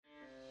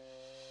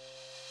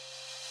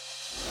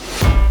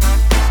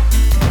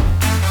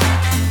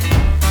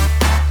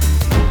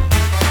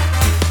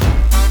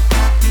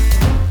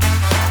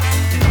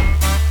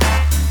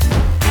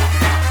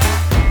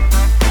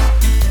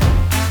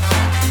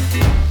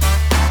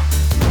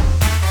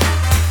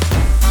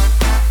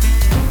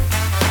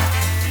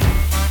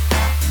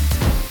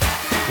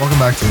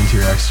back to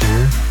Interior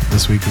Exterior.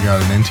 This week we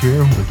got an interior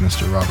with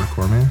Mr. Robert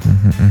Cormier,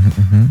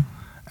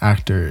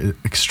 actor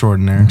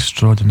extraordinaire.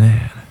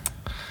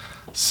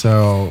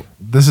 So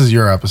this is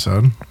your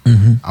episode.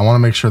 I want to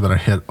make sure that I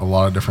hit a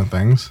lot of different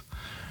things,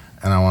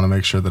 and I want to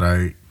make sure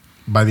that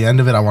by the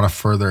end of it, I want to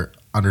further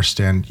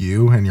understand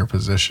you and your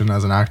position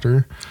as an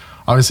actor.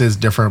 Obviously, it's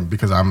different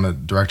because I'm a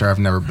director. I've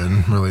never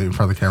been really in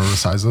front of the camera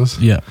besides this.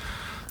 Yeah.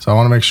 So I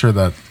want to make sure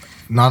that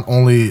not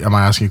only am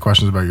I asking you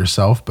questions about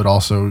yourself, but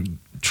also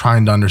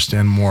trying to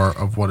understand more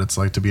of what it's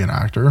like to be an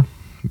actor,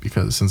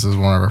 because since this is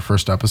one of our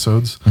first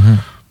episodes,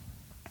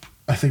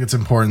 I think it's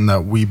important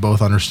that we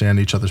both understand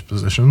each other's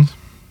positions.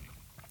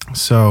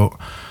 So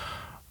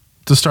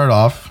to start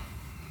off,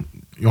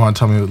 you want to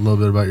tell me a little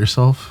bit about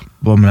yourself?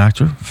 Well, I'm an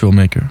actor,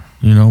 filmmaker.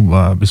 You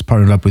know, just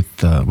partnered up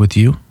with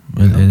you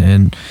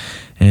and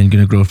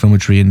gonna grow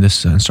Filmetry in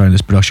this and starting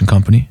this production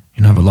company.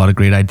 You know, have a lot of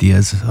great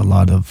ideas, a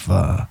lot of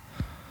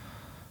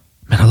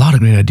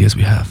great ideas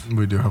we have.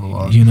 We do have a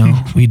lot. You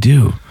know, we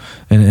do,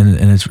 and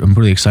I'm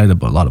really excited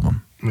about a lot of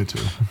them. Me too.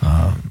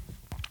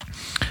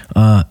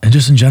 And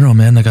just in general,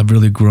 man, like I'm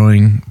really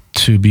growing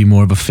to be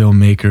more of a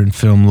filmmaker and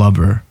film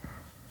lover.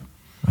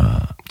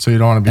 So you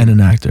don't want to be and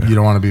an actor. You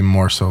don't want to be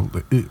more so.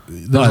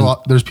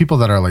 There's people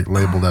that are like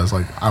labeled as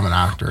like I'm an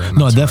actor. And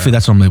no, definitely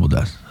that's what I'm labeled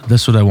as.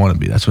 That's what I want to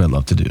be. That's what I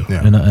love to do.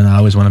 Yeah. And I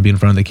always want to be in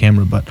front of the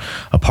camera. But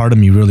a part of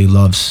me really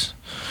loves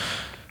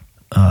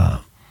the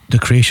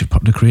creative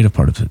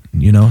part of it.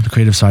 You know, the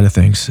creative side of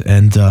things,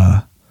 and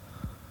the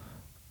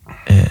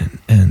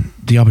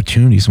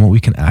opportunities and what we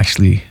can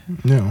actually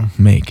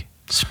make.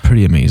 It's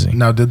pretty amazing.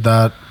 Now, did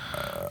that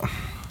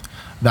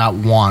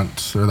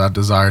want or that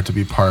desire to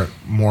be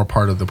more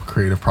part of the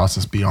creative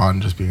process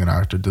beyond just being an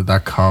actor, did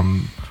that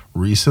come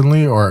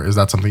recently, or is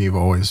that something you've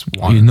always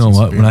wanted? You know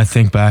what? When I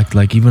think back,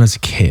 like even as a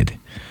kid,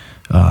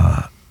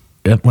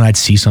 when I'd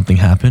see something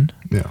happen,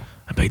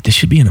 I'd be like, this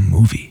should be in a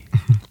movie.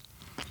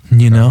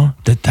 You know,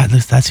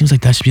 that seems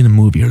like that should be in a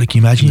movie. Or like,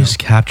 imagine you just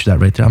capture that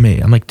right there.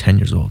 I'm like 10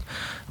 years old.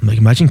 I'm like,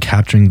 imagine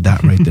capturing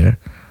that right there.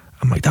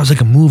 I'm like, that was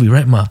like a movie,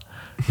 right, Ma?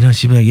 You know,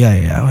 she'd be like,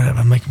 yeah, whatever.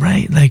 I'm like,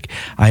 right. Like,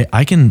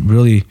 I can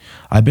really,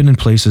 I've been in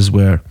places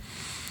where,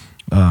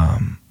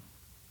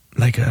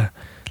 like a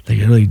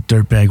really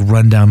dirtbag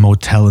rundown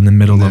motel in the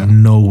middle of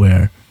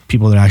nowhere.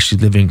 People are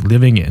actually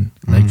living in,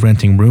 like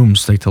renting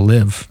rooms, like to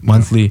live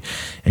monthly.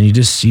 And you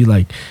just see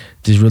like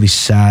these really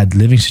sad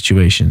living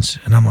situations.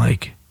 And I'm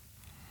like,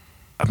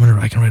 I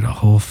can write a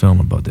whole film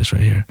about this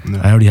right here.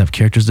 I already have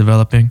characters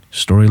developing,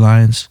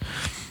 storylines.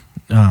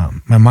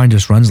 My mind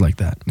just runs like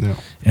that.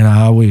 And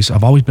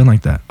I've always been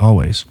like that,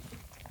 always.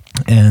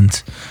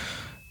 And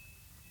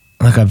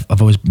like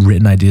I've always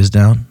written ideas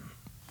down,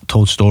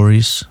 told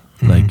stories,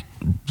 like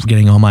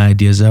getting all my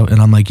ideas out. And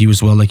I'm like you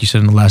as well, like you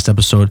said in the last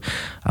episode,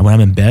 when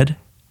I'm in bed,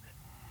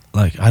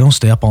 like I don't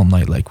stay up all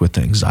night like with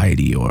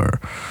anxiety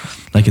or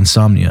like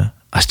insomnia.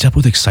 I stay up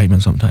with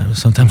excitement sometimes.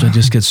 Sometimes I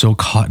just get so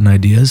caught in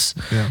ideas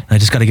and I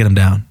just got to get them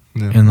down.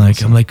 And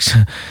like, I'm like,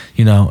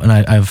 you know, and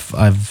I've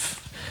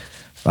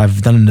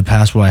done it in the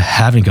past where I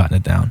haven't gotten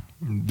it down.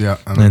 Yeah.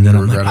 And then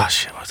I'm like, oh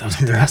shit, that was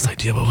like the best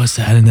idea, but what's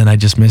that? And then I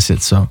just miss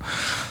it. So,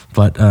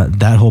 but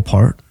that whole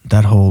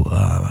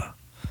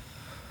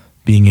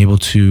being able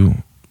to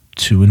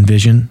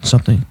envision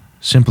something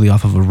simply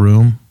off of a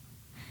room,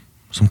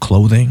 some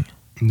clothing,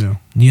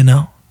 you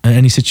know,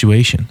 any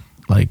situation,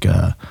 like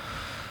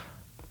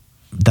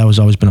that was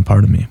always been a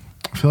part of me.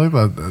 I feel like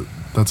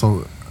that's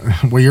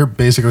what you're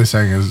basically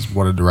saying is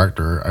what a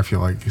director, I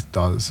feel like,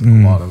 does a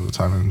lot of the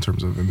time in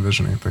terms of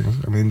envisioning things.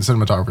 I mean,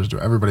 cinematographers do.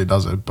 Everybody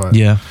does it, but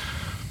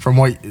from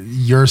what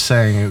you're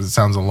saying, it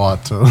sounds a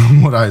lot to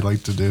what I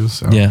like to do.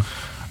 So,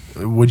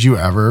 would you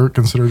ever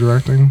consider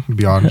directing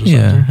beyond just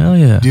acting? Hell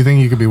yeah. Do you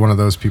think you could be one of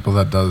those people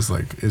that does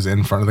like is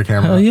in front of the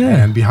camera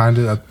and behind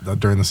it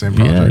during the same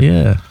project?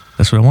 Yeah.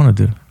 That's what I want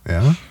to do.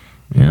 Yeah,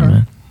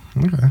 man.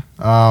 Okay.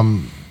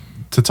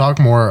 To talk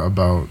more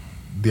about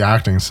the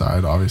acting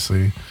side,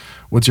 obviously,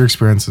 what's your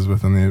experiences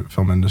within the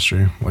film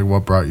industry? Like,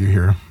 what brought you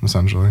here,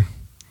 essentially?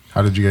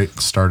 How did you get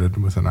started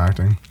within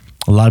acting?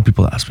 A lot of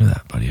people ask me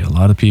that, buddy. A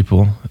lot of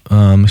people,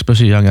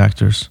 especially young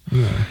actors.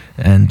 Yeah.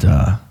 And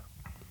I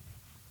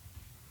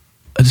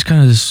just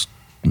kind of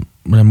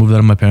when I moved out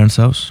of my parents'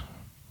 house,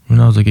 when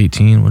I was like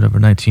 18, whatever,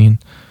 19,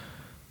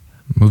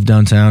 moved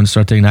downtown,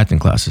 started taking acting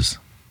classes.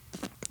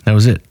 That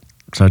was it.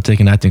 Started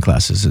taking acting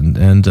classes and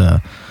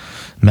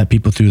met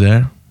people through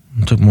there.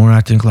 Took more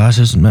acting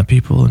classes and met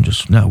people and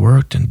just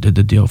networked and did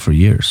the deal for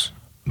years.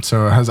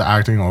 So has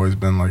acting always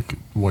been like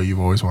what you've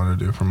always wanted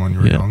to do from when you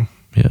were young?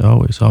 Yeah,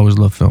 always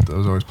loved film. That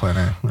was always plan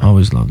A. Right?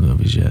 Always loved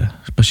movies,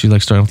 especially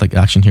like starting with like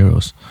action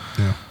heroes.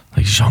 Yeah.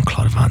 Like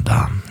Jean-Claude Van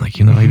Damme. Like,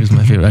 you know, he was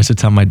my favorite. I used to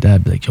tell my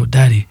dad, like, yo,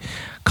 daddy,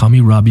 call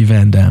me Robbie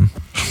Van Damme.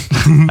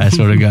 I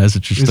swear to God, it's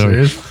a true story.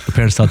 Serious? My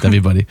parents taught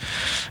everybody.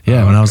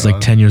 Yeah, when I was like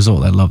 10 years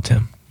old, I loved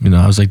him. You know,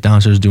 I was like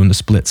downstairs doing the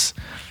splits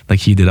like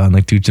he did on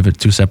like two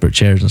separate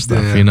chairs and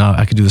stuff. You know,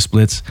 I could do the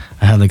splits.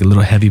 I had like a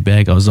little heavy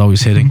bag I was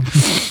always hitting.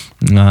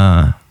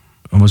 I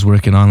was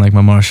working on like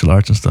my martial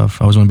arts and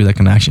stuff. I always want to be like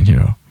an action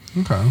hero.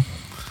 Okay.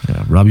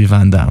 Yeah, Robbie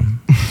Van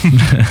Dam.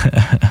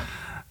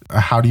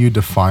 How do you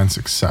define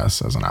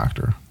success as an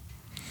actor?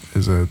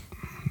 Is it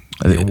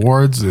the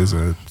awards? Is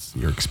it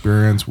your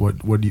experience?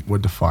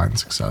 What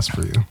defines success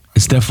for you?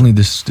 It's definitely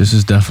this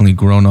has definitely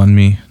grown on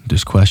me,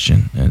 this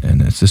question,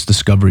 and it's this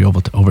discovery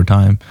over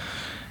time,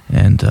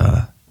 and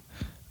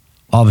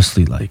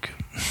obviously like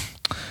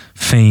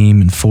fame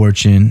and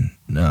fortune,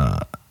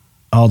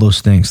 all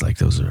those things, like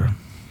those are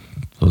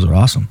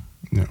awesome.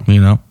 Yeah.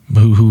 You know,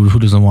 who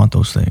doesn't want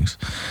those things?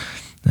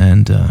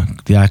 And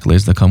the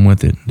accolades that come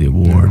with it, the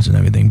awards and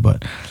everything.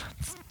 But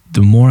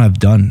the more I've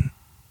done,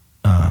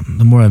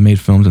 the more I've made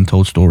films and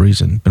told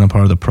stories and been a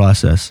part of the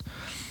process,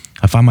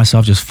 I find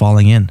myself just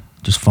falling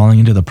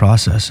into the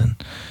process.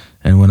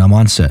 And when I'm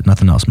on set,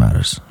 nothing else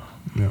matters.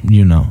 Yeah.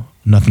 You know,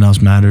 nothing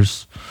else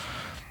matters.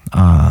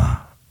 I'm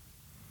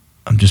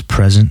just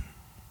present.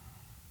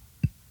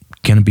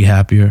 Can't be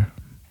happier.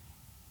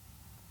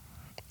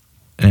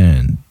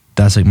 And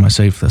that's like my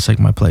safe. That's like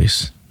my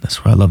place.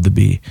 That's where I love to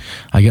be.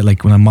 I get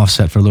like, when I'm off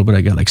set for a little bit,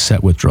 I get like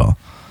set withdrawal.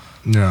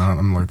 Yeah,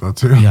 I'm like that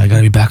too. Yeah, I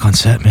gotta be back on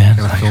set, man.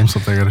 I gotta film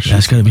something. I gotta shoot. Yeah, I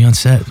just gotta be on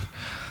set.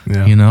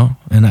 Yeah. You know,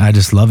 and I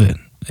just love it.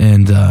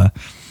 And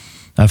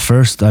at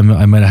first, I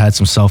might have had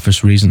some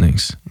selfish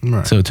reasonings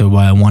to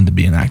why I wanted to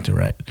be an actor,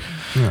 right?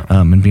 Yeah.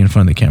 And be in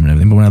front of the camera and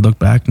everything. But when I look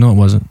back, no, it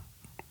wasn't.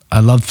 I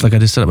loved, like I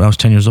just said, when I was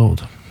 10 years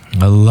old.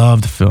 I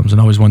loved films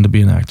and always wanted to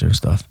be an actor and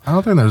stuff. I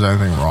don't think there's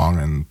anything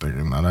wrong in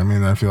thinking that. I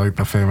mean, I feel like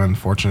the fame and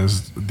fortune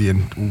is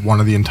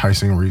one of the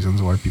enticing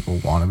reasons why people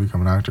want to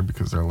become an actor,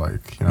 because they're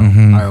like, you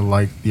know, I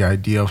like the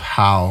idea of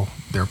how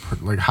they're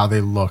like how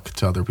they look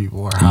to other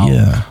people, or how,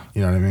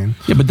 you know what I mean?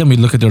 Yeah, but then we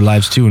look at their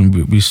lives too, and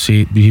we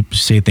say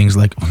things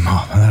like, "Oh no,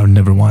 I would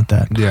never want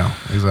that." Yeah,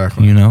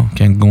 exactly. You know,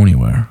 can't go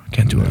anywhere,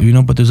 can't do it. You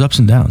know, but there's ups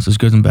and downs, there's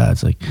goods and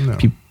bads. Like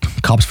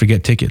cops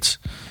forget tickets.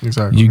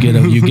 Exactly. You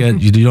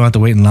don't have to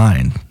wait in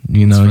line.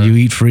 You know, you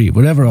eat free,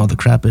 whatever all the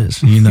crap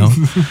is. You know,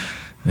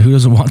 who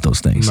doesn't want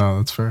those things? No,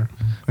 that's fair.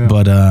 Yeah.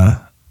 But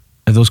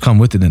if those come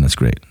with it, then that's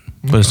great.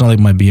 But it's not like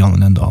my be all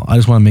and end all. I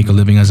just want to make a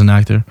living as an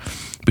actor,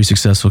 be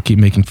successful, keep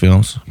making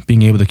films,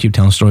 being able to keep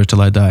telling stories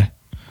till I die.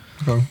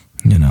 Okay.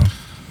 You know.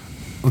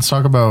 Let's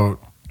talk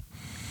about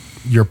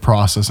your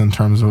process in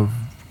terms of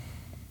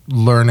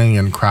learning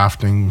and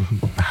crafting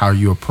how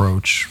you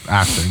approach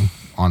acting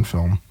on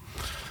film.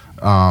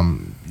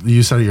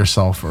 You said it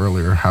yourself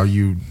earlier, how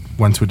you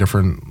went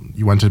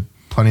to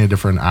plenty of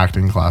different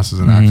acting classes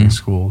and acting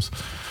schools.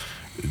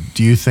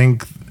 Do you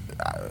think,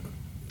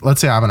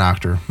 let's say I'm an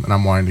actor and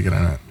I'm wanting to get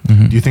in it,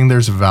 do you think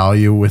there's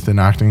value within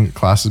acting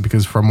classes?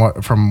 Because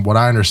from what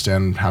I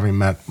understand, having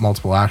met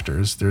multiple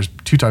actors, there's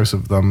two types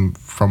of them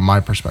from my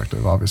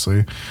perspective,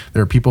 obviously.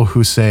 There are people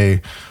who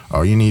say,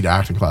 oh, you need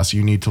acting class,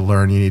 you need to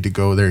learn, you need to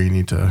go there, you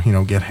need to, you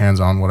know, get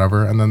hands-on,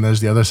 whatever. And then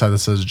there's the other side that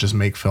says just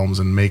make films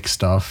and make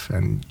stuff,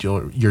 and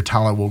your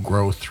talent will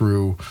grow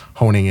through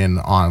honing in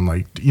on,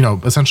 like, you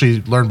know,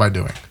 essentially learn by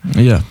doing.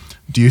 Yeah.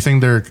 Do you think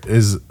there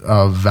is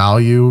a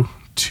value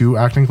to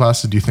acting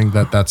classes? Do you think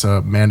that that's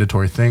a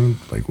mandatory thing?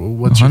 Like,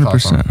 what's your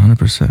thoughts on it?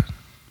 100%.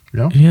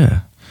 Yeah?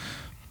 Yeah.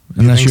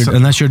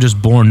 Unless you're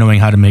just born knowing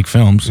how to make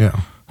films. Yeah.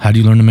 How do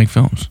you learn to make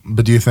films?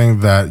 But do you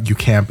think that you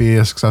can't be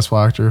a successful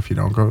actor if you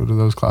don't go to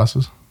those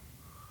classes?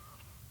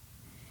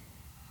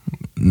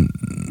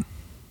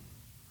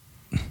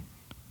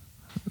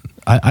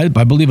 I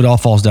believe it all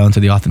falls down to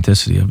the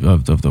authenticity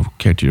of the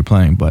character you're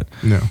playing. But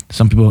if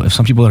some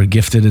people are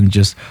gifted and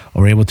just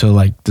are able to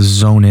like to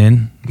zone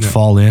in,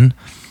 fall in,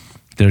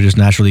 they're just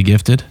naturally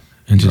gifted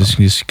and just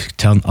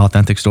tell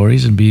authentic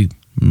stories and be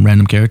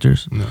random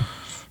characters. No.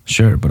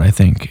 Sure, but I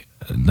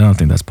don't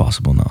think that's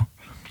possible. No,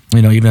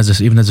 you know, even as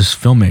a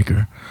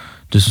filmmaker,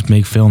 just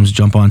make films,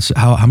 jump on.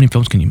 How many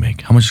films can you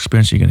make? How much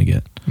experience are you going to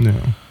get? No.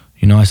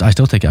 You know, I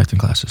still take acting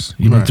classes.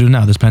 Even through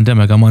now, this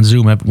pandemic, I'm on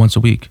Zoom once a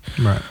week.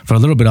 Right. For a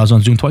little bit, I was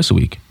on Zoom twice a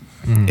week.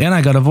 And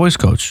I got a voice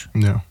coach.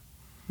 Yeah.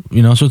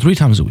 You know, so 3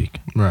 times a week.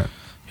 Right.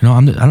 You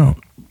know,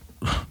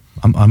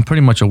 I'm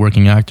pretty much a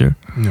working actor.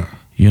 Yeah.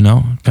 You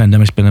know,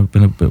 pandemic's been a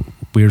bit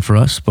weird for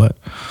us, but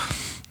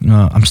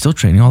I'm still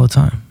training all the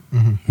time.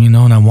 You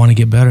know, and I want to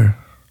get better.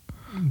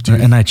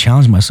 And I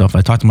challenge myself.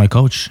 I talk to my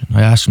coach.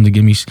 I ask him to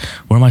give me,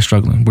 where am I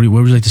struggling? Where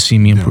would you like to see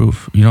me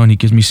improve? You know, and he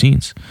gives me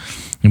scenes.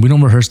 And we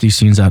don't rehearse these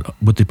scenes out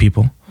with the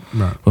people,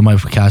 with my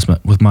cast,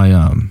 with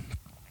my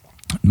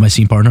my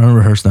scene partner. I don't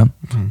rehearse them.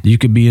 You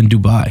could be in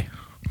Dubai,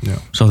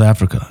 South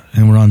Africa,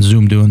 and we're on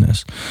Zoom doing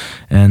this.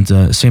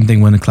 And same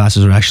thing when the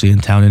classes are actually in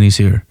town and he's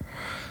here.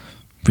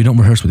 We don't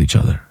rehearse with each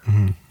other.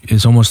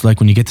 It's almost like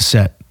when you get to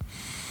set,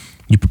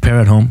 you prepare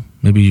at home.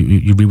 Maybe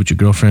you read with your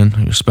girlfriend,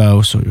 or your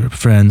spouse, or your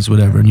friends,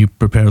 whatever, and you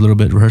prepare a little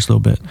bit, rehearse a little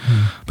bit.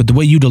 But the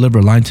way you deliver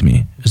a line to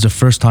me is the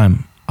first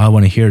time I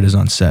want to hear it is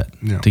on set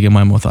to get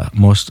my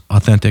most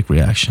authentic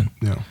reaction.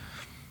 Yeah,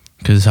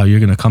 because how you're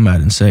gonna come at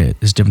it and say it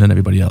is different than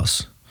everybody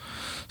else.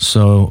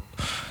 So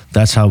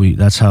that's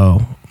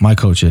how my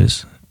coach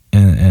is,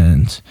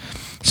 and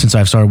since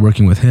I've started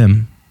working with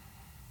him,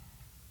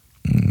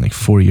 like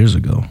 4 years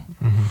ago,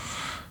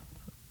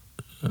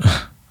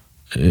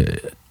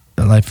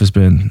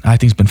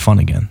 acting's been fun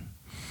again.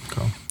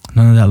 Cool.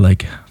 None of that,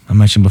 like I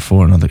mentioned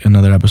before,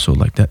 another episode,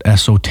 like that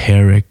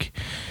esoteric,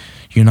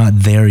 you're not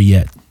there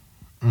yet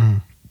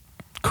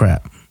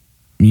crap.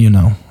 You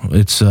know,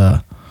 it's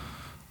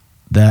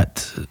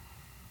that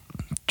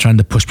trying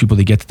to push people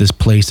to get to this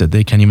place that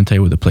they can't even tell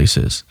you where the place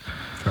is.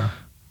 Okay.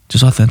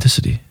 Just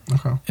authenticity.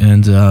 Okay.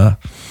 And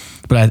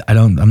but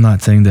I'm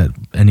not saying that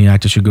any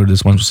actor should go to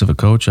this one specific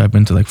coach. I've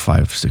been to like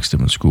 5-6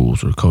 different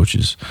schools or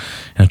coaches,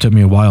 and it took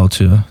me a while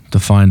to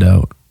find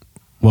out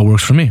what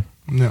works for me.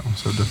 Yeah,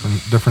 so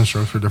different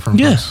strokes for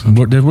different folks.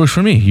 That works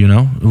for me, you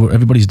know.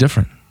 Everybody's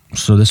different.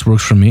 So this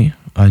works for me.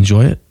 I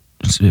enjoy it.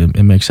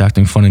 It makes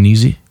acting fun and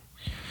easy.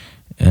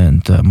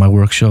 And my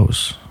work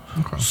shows.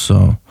 Okay.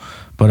 So,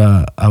 but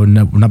I would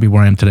not be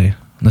where I am today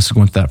unless I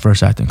go into that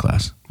first acting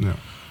class. Yeah.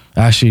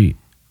 Actually,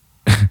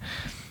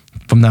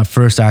 from that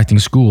first acting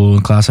school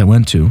and class I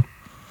went to,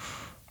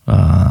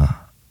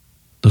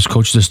 those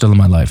coaches are still in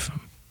my life.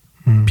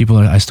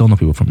 I still know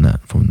people from that.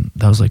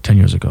 That was like 10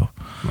 years ago.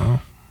 Wow.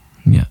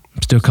 Yeah,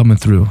 still coming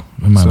through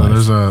in my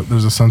life. So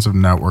there's a sense of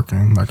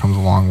networking that comes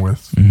along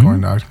with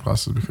going to acting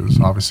classes, because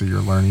obviously you're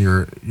learning,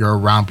 you're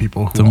around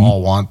people who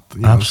all want.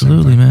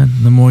 Absolutely, man.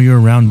 The more you're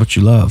around what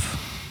you love,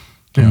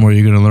 the more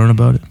you're gonna learn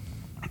about it.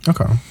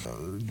 Okay.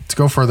 To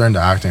go further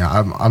into acting,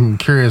 I'm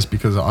curious,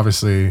 because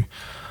obviously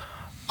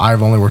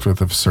I've only worked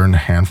with a certain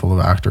handful of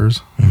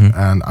actors,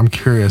 and I'm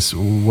curious,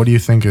 what do you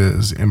think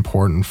is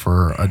important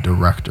for a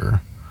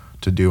director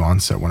to do on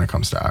set when it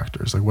comes to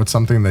actors? Like, what's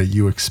something that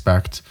you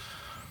expect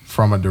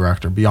from a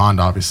director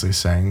beyond obviously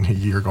saying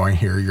you're going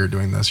here, you're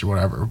doing this, or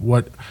whatever?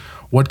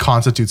 What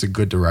constitutes a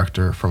good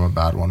director from a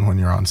bad one when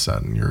you're on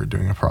set and you're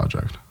doing a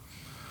project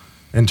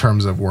in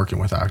terms of working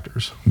with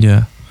actors?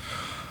 Yeah.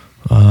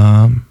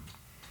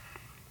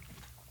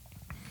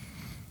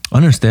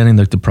 Understanding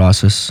like the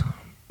process,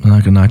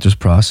 like an actor's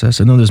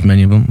process. I know there's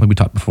many of them, like we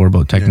talked before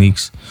about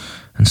techniques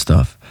and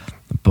stuff,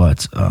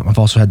 but I've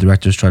also had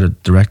directors try to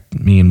direct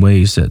me in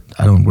ways that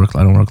I don't work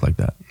like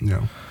that.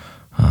 Yeah.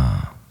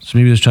 So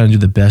maybe just trying to do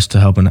the best to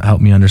help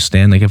me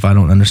understand. Like if I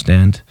don't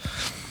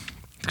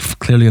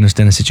clearly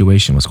understand the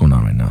situation, what's going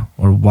on right now,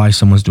 or why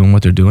someone's doing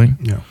what they're doing.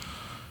 Yeah.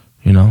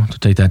 You know, to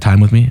take that time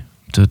with me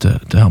to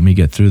help me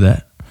get through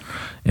that.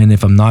 And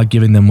if I'm not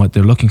giving them what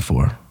they're looking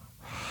for,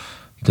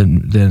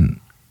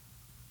 then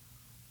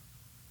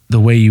the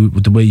way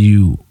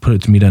you put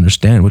it to me to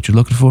understand what you're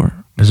looking for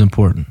is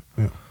important.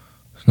 Yeah.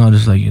 It's not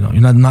just like, you know,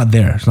 you're not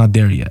there. It's not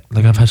there yet.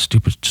 Like I've had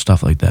stupid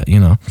stuff like that, you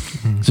know.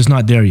 It's just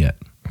not there yet.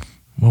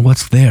 Well,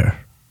 what's there?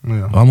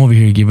 Yeah. I'm over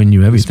here giving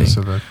you everything.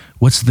 Specific.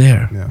 What's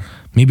there? Yeah.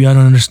 Maybe I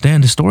don't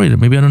understand the story.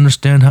 Maybe I don't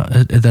understand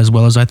it as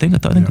well as I think.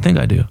 I think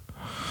I do.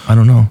 I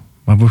don't know.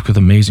 I've worked with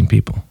amazing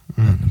people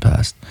in the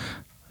past,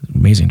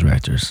 amazing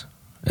directors,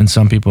 and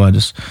some people I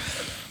just,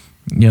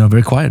 you know,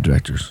 very quiet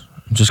directors.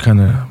 Just kind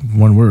of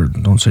one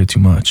word, don't say too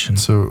much. And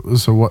so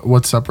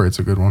what separates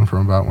a good one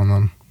from a bad one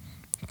then?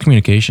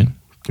 Communication.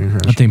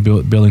 I think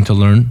building to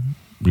learn.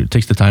 It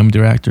takes the time with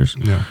your actors.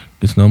 Yeah.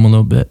 Get to know them a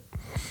little bit.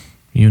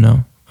 You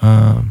know,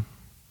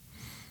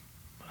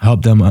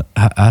 help them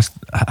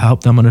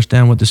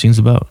understand what the scene's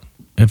about.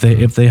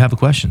 If they have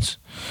questions,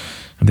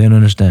 if they don't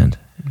understand.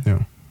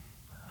 Yeah.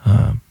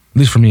 At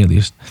least for me,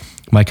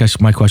 my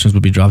questions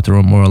would be dropped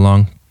more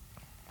along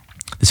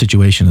the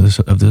situation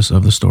of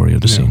the story of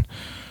the scene.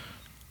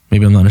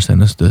 Maybe I'm not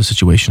understanding the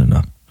situation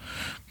enough,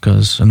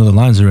 because I know the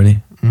lines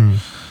already.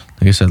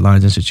 Like I said,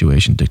 lines and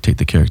situation dictate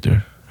the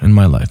character in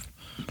my life.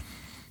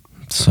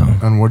 So.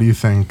 And what do you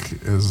think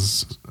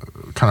is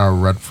kind of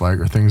a red flag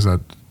or things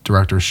that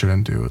directors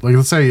shouldn't do? Like,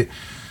 let's say,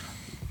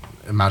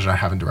 imagine I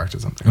haven't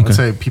directed something. Okay. Let's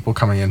say people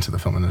coming into the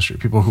film industry,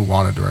 people who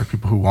want to direct,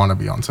 people who want to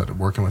be on set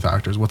working with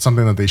actors. What's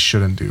something that they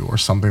shouldn't do, or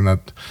something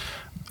that,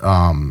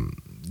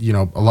 you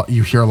know,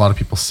 you hear a lot of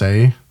people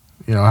say,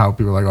 you know, how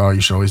people are like, oh,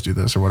 you should always do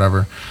this or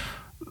whatever.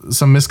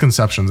 Some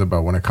misconceptions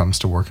about when it comes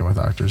to working with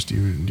actors. Do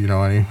you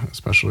know any,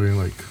 especially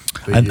like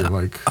I don't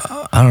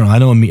know. I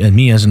know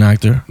me as an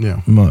actor. Yeah.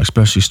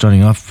 Especially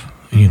starting off,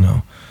 you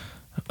know,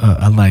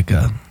 I like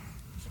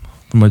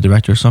from a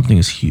director, something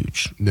is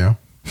huge. Yeah.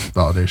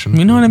 Validation.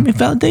 You know what I mean?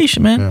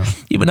 Validation, man. Yeah.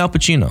 Even Al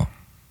Pacino.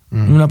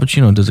 Even Al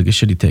Pacino does like a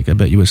shitty take. I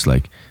bet you it's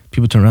like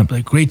people turn around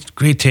and be like,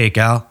 great take,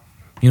 Al.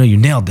 You know, you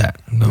nailed that.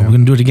 No, we're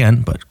gonna do it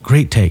again, but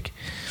great take.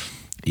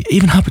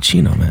 Even Al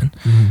Pacino, man.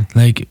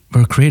 Like,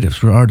 we're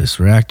creatives, we're artists,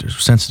 we're actors,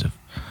 we're sensitive.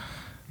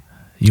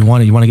 You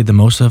want to get the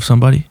most out of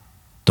somebody?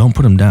 Don't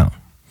put them down.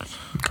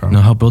 Okay. You know,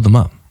 help build them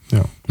up.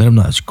 Yeah. Let them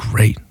know it's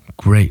great.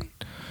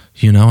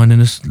 You know, and then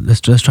let's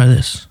try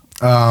this.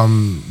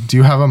 Do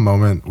you have a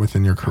moment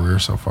within your career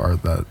so far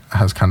that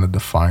has kind of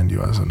defined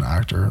you as an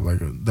actor, like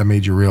that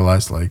made you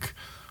realize like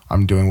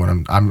I'm doing what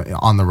I'm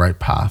on the right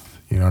path?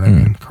 You know what I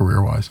mean,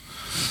 career wise.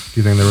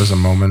 Do you think there was a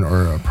moment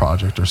or a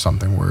project or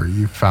something where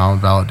you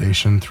found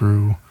validation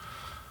through,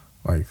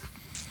 like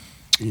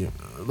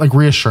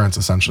reassurance,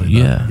 essentially?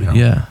 Yeah, that, you know,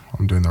 yeah.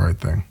 I'm doing the right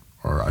thing,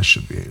 or I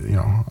should be. You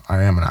know,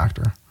 I am an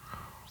actor.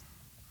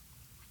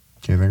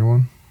 Can you think of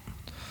one?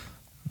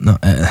 No,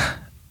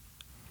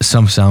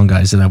 some sound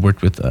guys that I've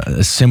worked with,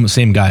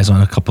 same guys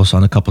on a couple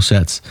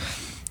sets.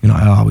 you know,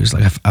 I always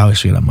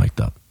forget I'm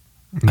mic'd up.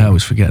 I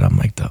always forget I'm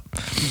mic'd up.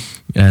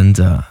 And,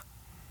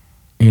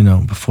 you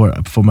know, before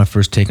my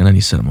first take on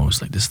any set, I'm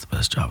always like, this is the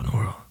best job in the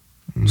world.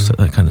 So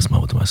I kind of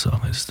smile to myself,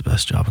 like, this is the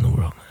best job in the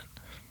world, man.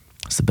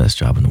 It's the best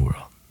job in the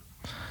world.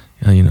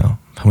 You know,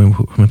 how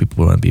many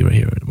people want to be right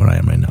here, where I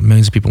am right now?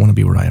 Millions of people want to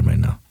be where I am right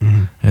now.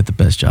 I had the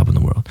best job in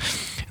the world.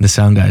 And the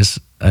sound guys,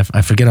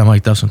 I forget I'm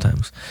mic'd up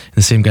sometimes. And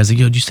the same guy's like,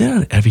 yo, do you say that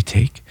on every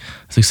take?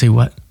 I was like, say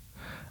what?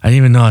 I didn't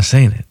even know I was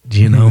saying it.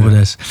 Do you know?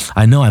 But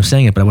I know I'm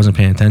saying it, but I wasn't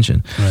paying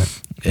attention.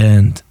 Right.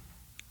 And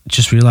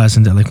just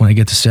realizing that, like, when I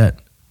get to set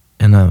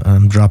and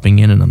I'm dropping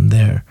in and I'm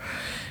there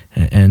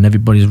and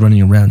everybody's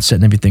running around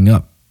setting everything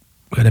up,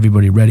 got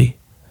everybody ready.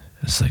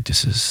 It's like,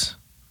 this is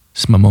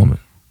my moment.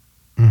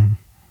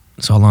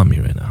 It's all on me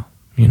right now.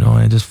 You know,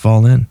 I just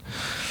fall in.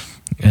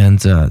 And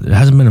there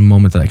hasn't been a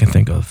moment that I can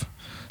think of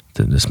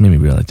that just made me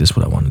realize this is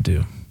what I want to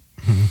do.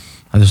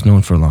 I've just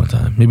known for a long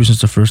time. Maybe since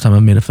the first time I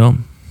made a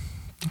film.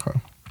 Okay.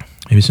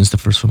 Maybe since the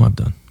first film I've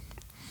done.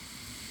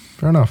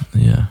 Fair enough.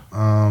 Yeah.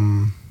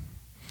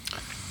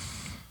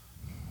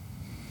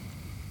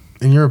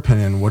 In your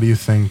opinion, what do you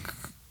think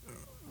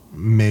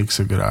makes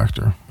a good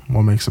actor?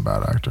 What makes a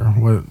bad actor?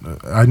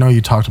 I know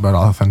you talked about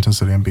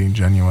authenticity and being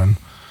genuine,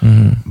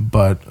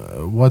 but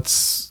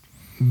what's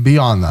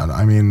beyond that?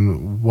 I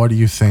mean, what do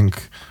you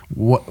think?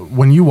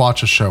 When you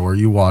watch a show or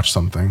you watch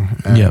something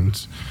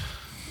and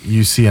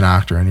you see an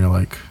actor and you're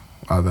like,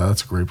 "Wow,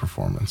 that's a great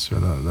performance," or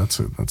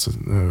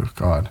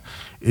God,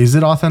 is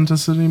it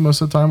authenticity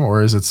most of the time,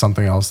 or is it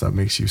something else that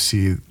makes you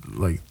see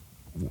like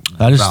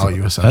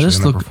value essentially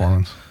in the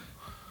performance?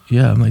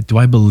 Yeah, I'm like, do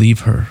I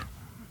believe her?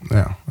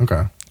 Yeah.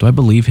 Okay. Do I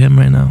believe him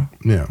right now?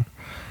 Yeah.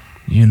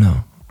 You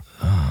know,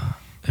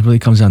 it really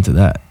comes down to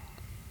that.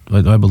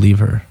 Do I believe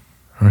her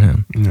or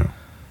him? Yeah.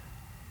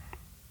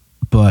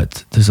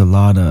 But there's a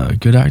lot of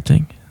good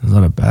acting. There's a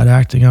lot of bad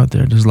acting out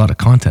there. There's a lot of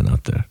content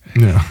out there.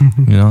 Yeah.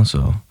 You know,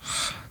 so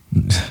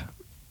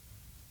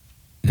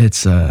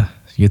it's you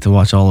get to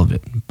watch all of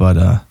it. But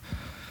I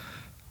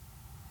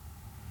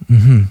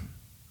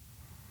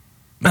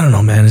don't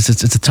know, man. It's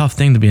a tough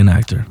thing to be an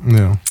actor.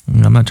 Yeah.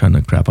 I'm not trying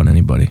to crap on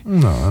anybody.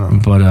 No, I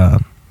don't. But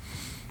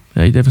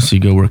yeah, you definitely see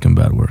good work and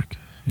bad work.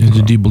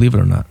 Do you believe it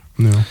or not?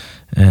 Yeah.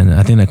 And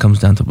I think that comes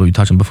down to what you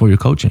touched on before, your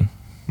coaching.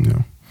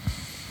 Yeah.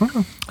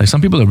 Okay. Like,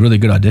 some people are really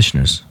good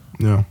auditioners.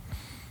 Yeah.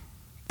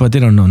 But they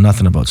don't know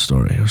nothing about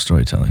story or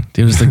storytelling.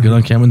 They're just like good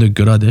on camera and they're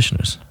good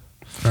auditioners.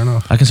 Fair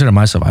enough. I consider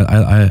myself,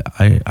 I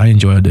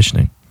enjoy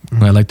auditioning.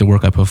 I like the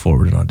work I put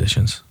forward in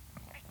auditions.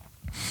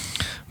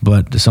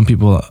 But some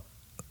people,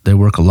 they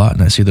work a lot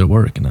and I see their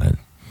work and I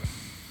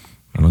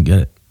don't get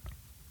it.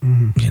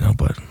 You know,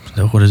 but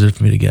what is it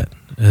for me to get?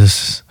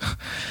 It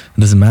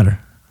doesn't matter.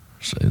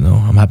 So, you know,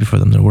 I'm happy for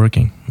them. They're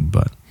working,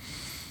 but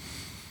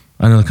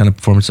I know the kind of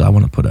performance I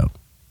want to put out.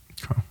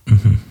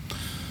 Okay.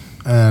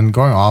 And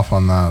going off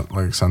on that,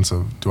 like, sense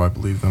of, do I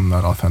believe them,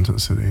 that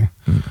authenticity,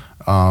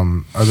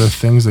 are there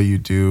things that you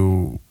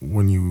do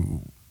when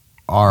you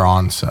are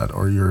on set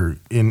or you're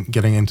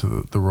getting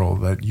into the role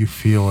that you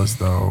feel as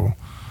though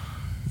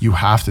you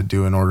have to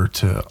do in order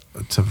to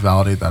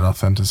validate that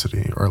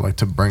authenticity or like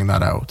to bring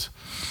that out?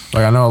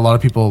 Like, I know a lot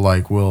of people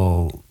a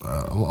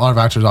lot of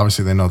actors,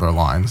 obviously they know their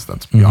lines,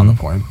 that's beyond the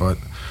point, but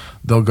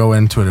they'll go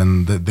into it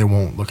and they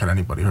won't look at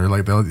anybody, or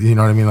like they'll, you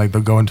know what I mean? Like,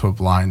 they'll go into it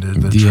blind.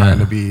 They're trying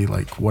to be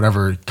like,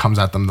 whatever comes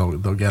at them,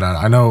 they'll get at it.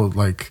 I know,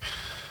 like,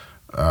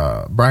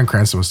 Bryan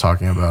Cranston was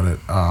talking about it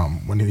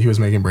when he was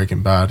making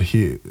Breaking Bad.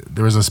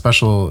 There was a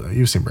special,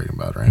 you've seen Breaking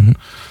Bad, right?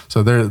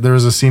 So there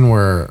was a scene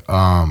where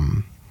I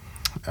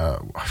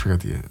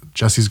forget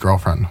Jesse's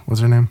girlfriend,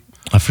 what's her name?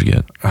 I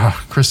forget.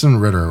 Kristen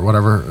Ritter,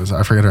 whatever.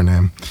 I forget her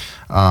name.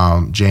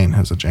 Jane.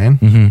 Is it Jane?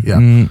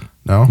 Yeah.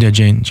 No? Yeah,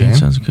 Jane. Jane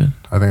sounds good.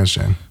 I think it's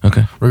Jane.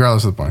 Okay.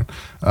 Regardless of the point.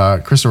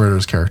 Kristen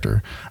Ritter's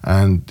character.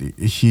 And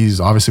he's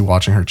obviously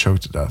watching her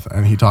choke to death.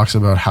 And he talks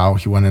about how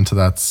he went into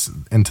that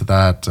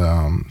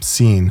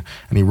scene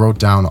and he wrote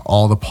down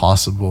all the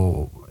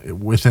possible,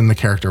 within the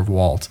character of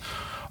Walt,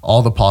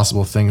 all the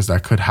possible things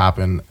that could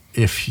happen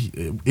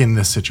in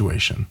this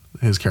situation,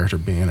 his character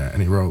being in it.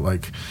 And he wrote,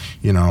 like,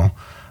 you know,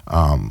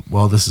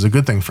 well, this is a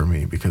good thing for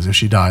me because if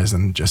she dies,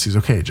 then Jesse's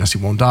okay. Jesse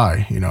won't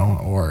die, you know,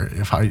 or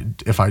if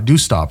I do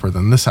stop her,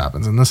 then this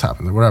happens and this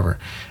happens or whatever.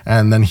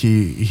 And then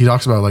he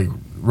talks about, like,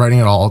 writing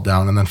it all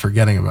down and then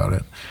forgetting about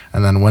it.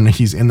 And then when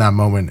he's in that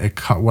moment,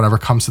 whatever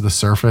comes to the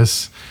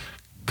surface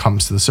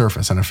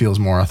and it feels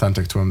more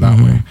authentic to him that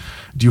way.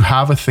 Do you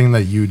have a thing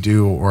that you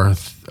do or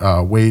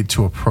a way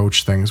to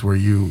approach things where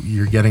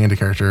you're getting into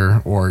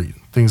character, or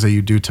things that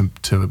you do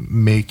to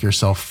make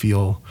yourself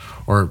feel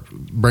or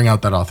bring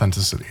out that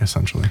authenticity,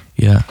 essentially?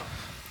 Yeah.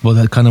 Well,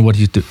 that kind of what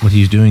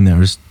he's doing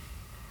there is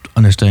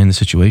understanding the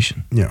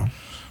situation. Yeah.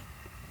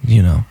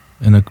 You know,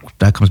 and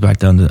that comes back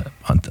down to,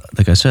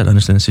 like I said,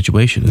 understanding the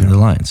situation and the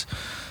lines.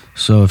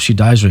 So if she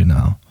dies right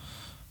now,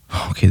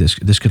 okay,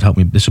 this could help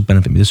me, this would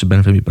benefit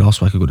me, but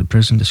also I could go to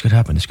prison, this could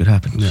happen.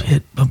 Yeah.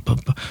 Shit.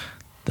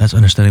 That's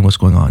understanding what's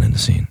going on in the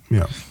scene.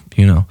 Yeah.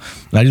 You know,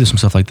 and I do some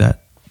stuff like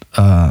that.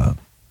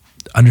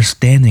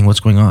 Understanding what's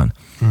going on.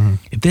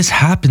 If this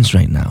happens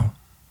right now,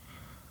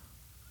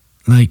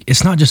 like,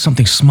 it's not just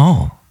something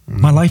small.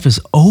 My life is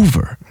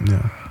over.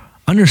 Yeah.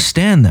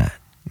 Understand that.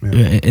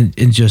 Yeah.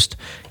 And just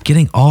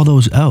getting all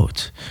those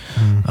out.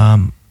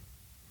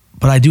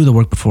 But I do the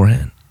work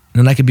beforehand.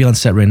 And I could be on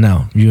set right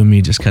now, you and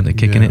me just kind of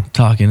kicking it,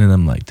 talking, and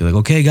I'm like, they're like,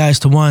 okay, guys,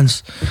 to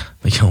ones. I'm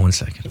like, yo, 1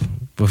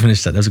 second. We'll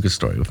finish that. That's a good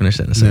story. We'll finish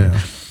that in a second.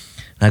 Yeah.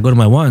 And I go to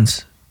my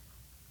ones,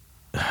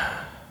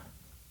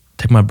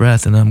 take my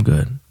breath, and I'm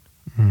good.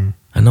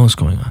 I know what's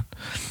going on.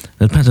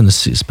 It depends on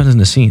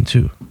the scene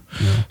too.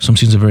 Yeah. Some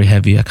scenes are very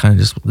heavy. I kind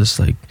of just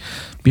like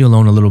be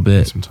alone a little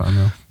bit. Some time,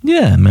 yeah.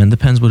 Yeah, man.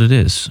 Depends what it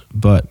is.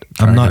 But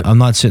I'm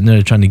not sitting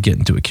there trying to get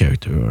into a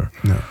character or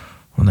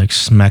like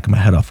smacking my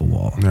head off a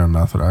wall. Yeah,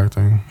 method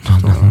acting. No,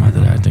 nothing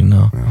method acting.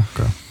 No. Yeah,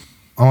 okay.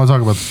 I want to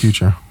talk about the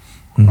future.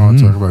 I want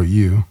to talk about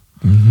you.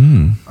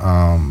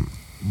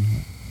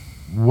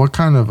 What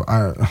kind of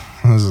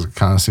this is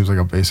kind of seems like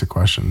a basic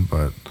question,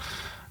 but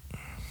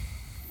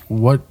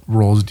what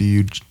roles do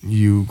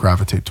you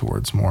gravitate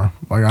towards more?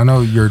 Like, I know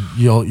you're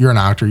an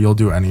actor. You'll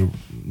do any,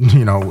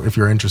 if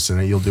you're interested in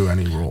it, you'll do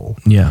any role.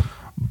 Yeah.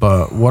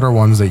 But what are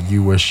ones that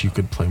you wish you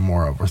could play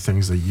more of, or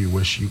things that you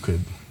wish you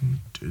could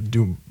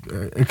do,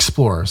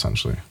 explore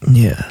essentially?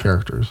 Yeah.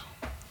 Characters.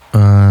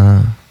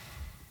 I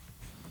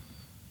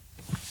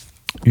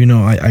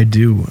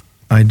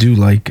do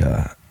like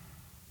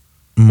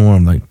more,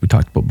 like we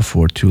talked about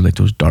before too, like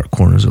those dark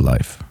corners of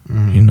life.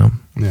 Yeah.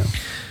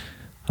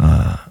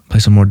 Play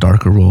some more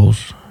darker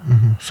roles.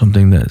 Some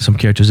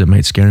characters that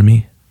might scare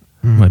me,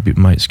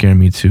 might scare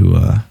me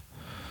to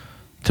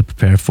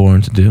prepare for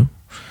and to do.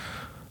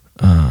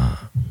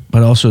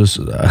 But also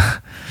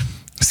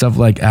stuff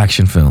like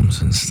action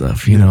films and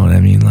stuff. You know what I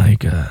mean?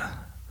 Like a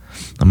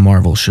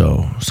Marvel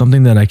show,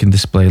 something that I can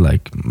display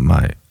like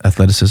my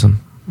athleticism,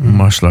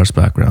 martial arts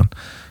background,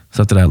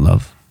 stuff that I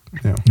love.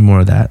 Yeah. More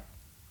of that.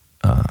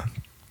 But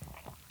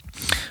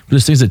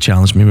there's things that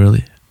challenge me,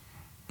 really.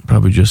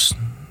 Probably just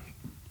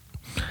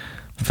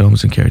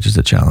films and characters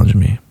that challenge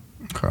me.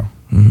 Okay.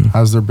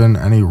 Has there been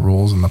any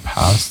roles in the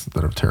past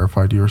that have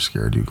terrified you or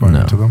scared you going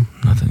into them?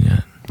 Nothing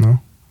yet. No?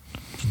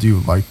 Do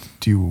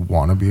you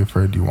want to be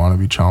afraid? Do you want to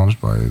be challenged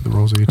by the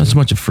roles that you do? Not so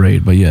much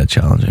afraid, but yeah,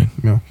 challenging.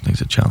 Yeah. Things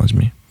that challenge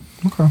me.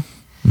 Okay.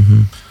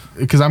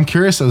 Because I'm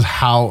curious as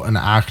how an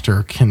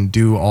actor can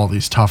do all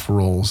these tough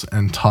roles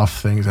and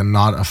tough things and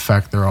not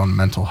affect their own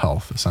mental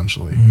health,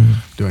 essentially,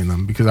 doing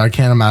them. Because I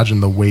can't imagine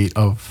the weight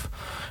of,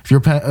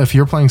 if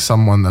you're playing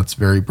someone that's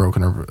very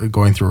broken or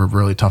going through a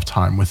really tough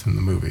time within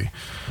the movie,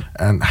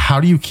 and how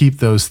do you keep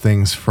those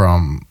things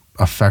from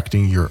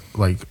affecting your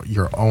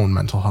own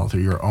mental health or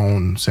your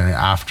own sanity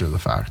after the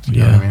fact?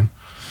 You know what I mean?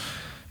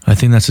 I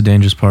think that's the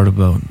dangerous part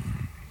about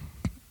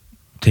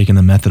taking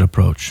the method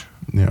approach.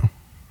 Yeah.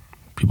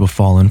 People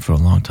fall in for a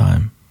long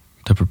time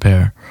to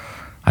prepare.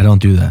 I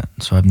don't do that.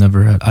 So I've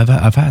never had, I've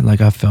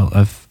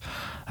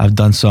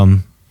done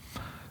some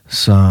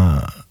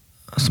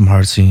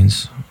hard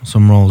scenes,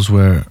 some roles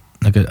where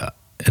like it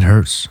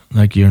hurts.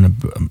 Like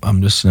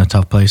I'm just in a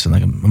tough place and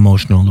like I'm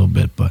emotional a little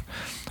bit, but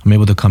I'm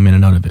able to come in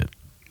and out of it.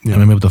 Yeah.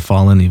 And I'm able to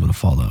fall in, able to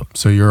fall out.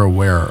 So you're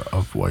aware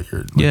of what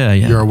you're.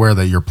 Like, You're aware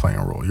that you're playing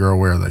a role. You're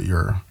aware that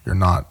you're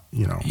not.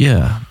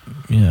 Yeah.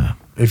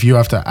 If you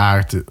have to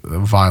act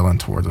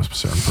violent towards a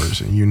certain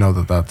person, you know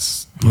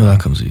that's. Well,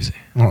 that comes easy.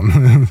 But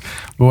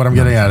what I'm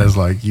getting at is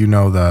like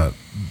that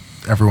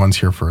everyone's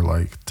here for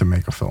like to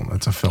make a film.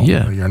 It's a film.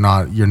 Yeah. Like,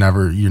 you're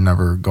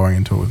never going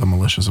into it with a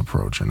malicious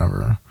approach. You're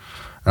never.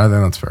 I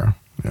think that's fair.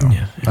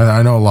 Yeah.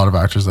 I know a lot of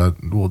actors that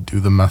will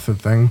do the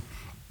method thing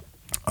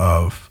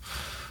of,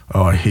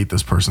 oh, I hate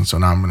this person, so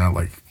now I'm gonna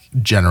like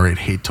generate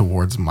hate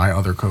towards my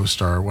other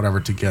co-star or whatever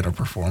to get a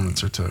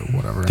performance or to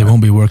whatever. They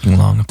won't be working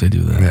long if they do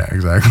that. Yeah,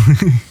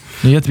 exactly.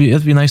 You have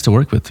to be nice to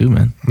work with too,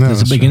 man. Yeah,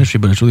 it's a big industry,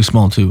 but it's really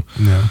small too.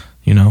 Yeah.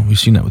 We've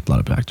seen that with a lot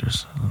of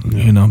actors.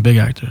 Big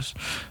actors,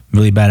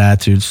 really bad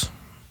attitudes.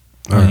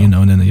 And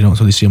then you don't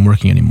really see them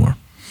working anymore.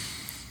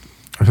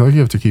 I feel like you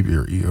have to keep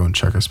your ego in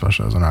check,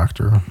 especially as an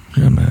actor.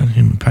 Yeah,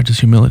 man.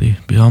 Practice humility.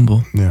 Be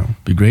humble. Yeah.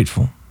 Be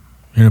grateful.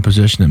 You're in a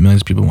position that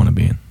millions of people want to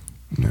be in.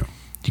 Yeah.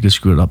 You could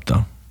screw it up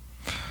though.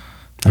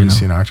 Have you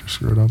seen actors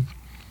screw it up?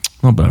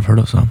 No, but I've heard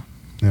of some.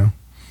 Yeah.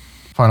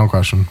 Final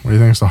question. What do you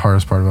think is the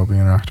hardest part about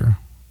being an actor?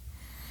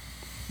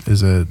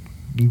 Is it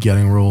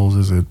getting roles?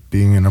 Is it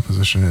being in a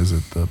position? Is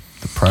it the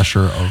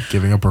pressure of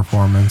giving a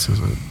performance?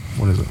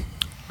 What is it?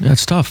 Yeah,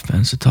 it's tough,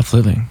 man. It's a tough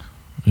living.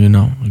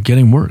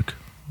 Getting work.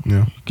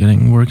 Yeah.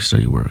 Getting work,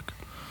 steady work.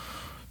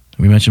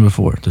 We mentioned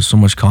before, there's so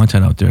much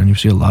content out there and you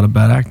see a lot of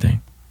bad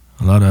acting,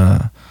 a lot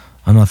of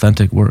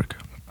unauthentic work.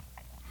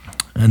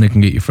 And it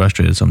can get you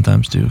frustrated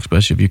sometimes too,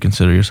 especially if you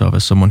consider yourself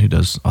as someone who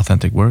does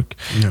authentic work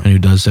and who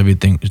does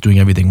everything, is doing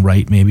everything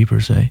right, maybe per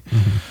se.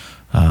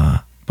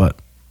 But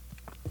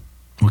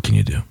what can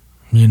you do?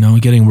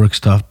 Getting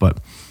work's tough, but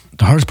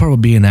the hardest part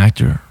of being an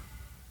actor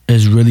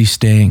is really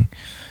staying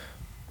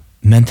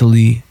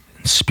mentally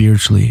and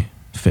spiritually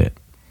fit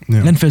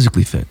and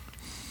physically fit,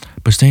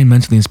 but staying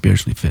mentally and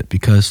spiritually fit,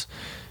 because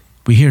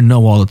we hear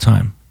no all the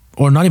time,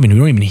 or we don't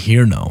even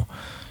hear no.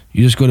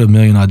 you just go to a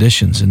million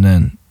auditions and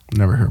then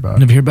Never hear back.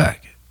 never hear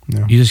back.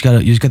 Yeah. You just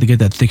gotta get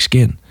that thick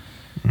skin.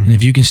 And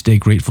if you can stay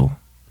grateful,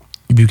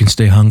 if you can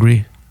stay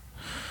hungry,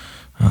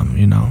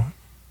 you know,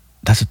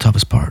 that's the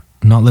toughest part.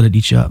 Not let it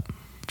eat you up.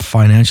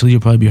 Financially,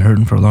 you'll probably be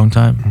hurting for a long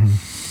time.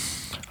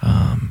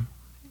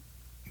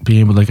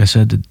 Being able, like I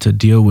said, to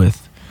deal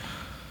with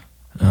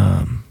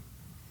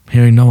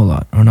hearing no a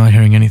lot or not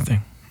hearing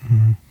anything.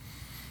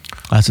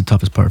 That's the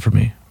toughest part for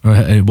me. Or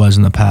it was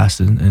in the past,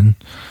 and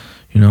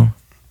you know,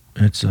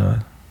 it's.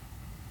 I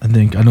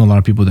know a lot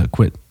of people that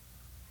quit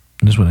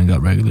and just went and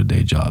got regular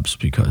day jobs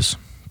because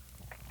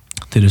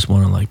they just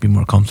want to like be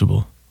more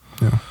comfortable.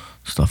 Yeah.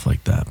 Stuff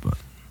like that, but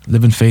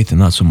live in faith and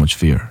not so much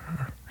fear.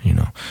 You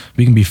know,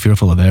 we can be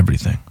fearful of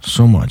everything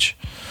so much,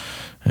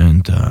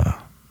 and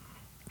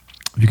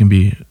you can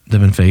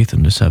live in faith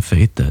and just have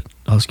faith that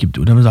I'll just keep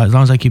doing. As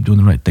long as I keep doing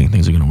the right thing,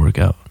 things are going to work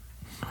out.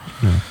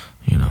 Yeah.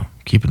 You know,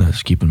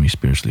 keeping me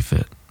spiritually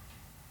fit.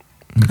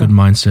 A good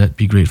mindset,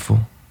 be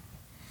grateful.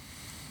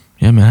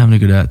 Yeah, man, having a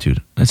good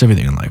attitude. That's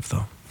everything in life,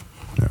 though.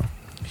 Yeah.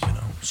 You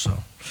know, so.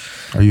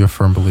 Are you a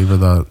firm believer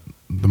that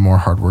the more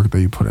hard work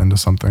that you put into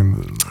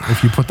something,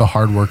 if you put the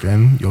hard work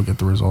in, you'll get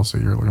the results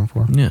that you're looking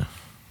for? Yeah.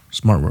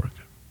 Smart work.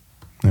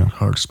 Yeah.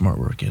 Hard, smart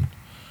work in.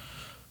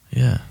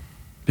 Yeah.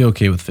 Be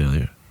okay with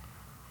failure.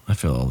 I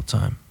fail all the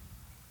time.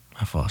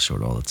 I fall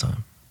short all the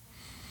time.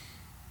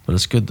 But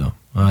it's good, though.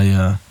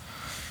 I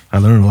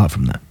learned a lot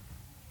from that.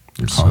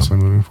 You're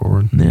constantly moving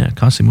forward. Yeah,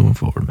 constantly moving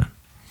forward, man.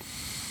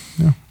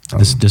 Yeah.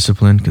 This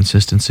discipline,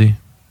 consistency.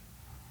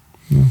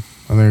 Yeah.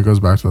 I think it goes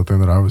back to the thing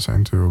that I was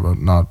saying too about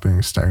not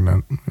being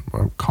stagnant,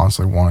 about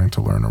constantly wanting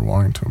to learn or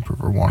wanting to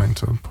improve or wanting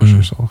to push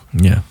yourself.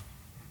 Yeah.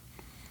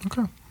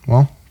 Okay.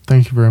 Well,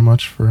 thank you very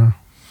much for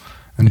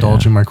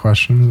indulging my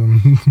questions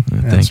and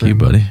thank you,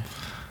 buddy.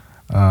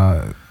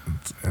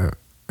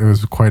 It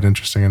was quite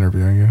interesting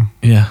interviewing you.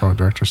 Yeah. From a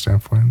director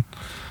standpoint.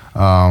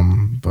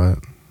 But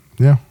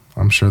yeah,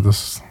 I'm sure we'll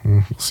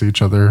see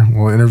each other.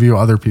 We'll interview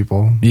other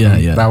people. Yeah,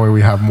 yeah. That way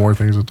we have more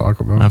things to talk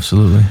about.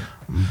 Absolutely.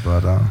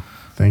 But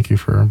thank you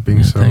for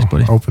being thanks,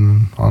 buddy. open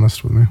and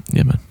honest with me.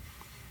 Yeah, man.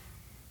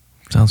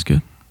 Sounds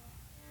good.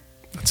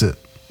 That's it.